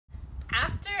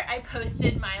I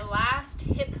posted my last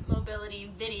hip mobility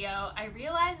video, I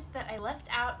realized that I left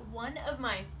out one of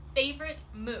my favorite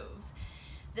moves.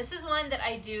 This is one that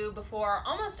I do before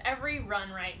almost every run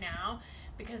right now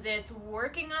because it's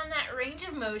working on that range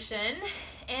of motion.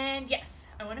 And yes,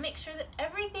 I want to make sure that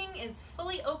everything is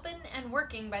fully open and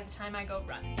working by the time I go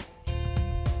run.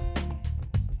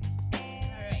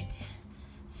 All right,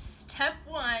 step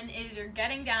one is you're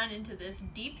getting down into this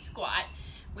deep squat,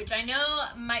 which I know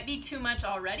might be too much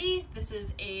already. This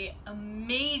is an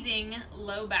amazing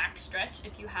low back stretch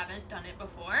if you haven't done it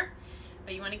before.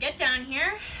 But you want to get down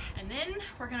here, and then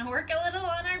we're going to work a little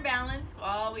on our balance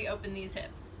while we open these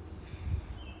hips.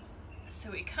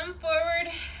 So we come forward,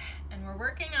 and we're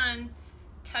working on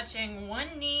touching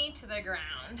one knee to the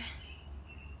ground.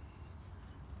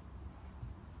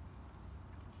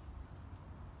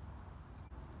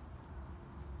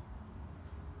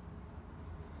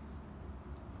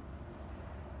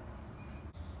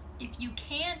 If you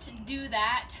can't do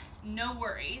that, no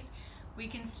worries. We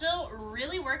can still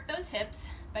really work those hips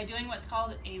by doing what's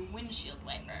called a windshield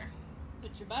wiper.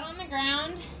 Put your butt on the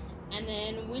ground and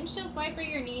then windshield wiper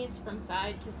your knees from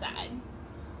side to side.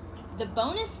 The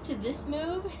bonus to this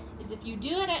move is if you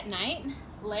do it at night,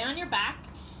 lay on your back,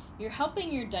 you're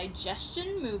helping your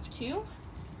digestion move too.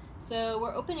 So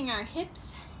we're opening our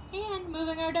hips and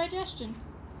moving our digestion.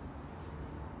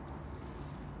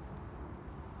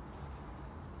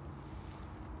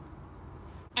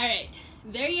 All right,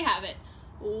 there you have it.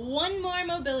 One more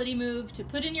mobility move to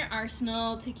put in your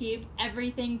arsenal to keep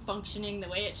everything functioning the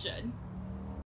way it should.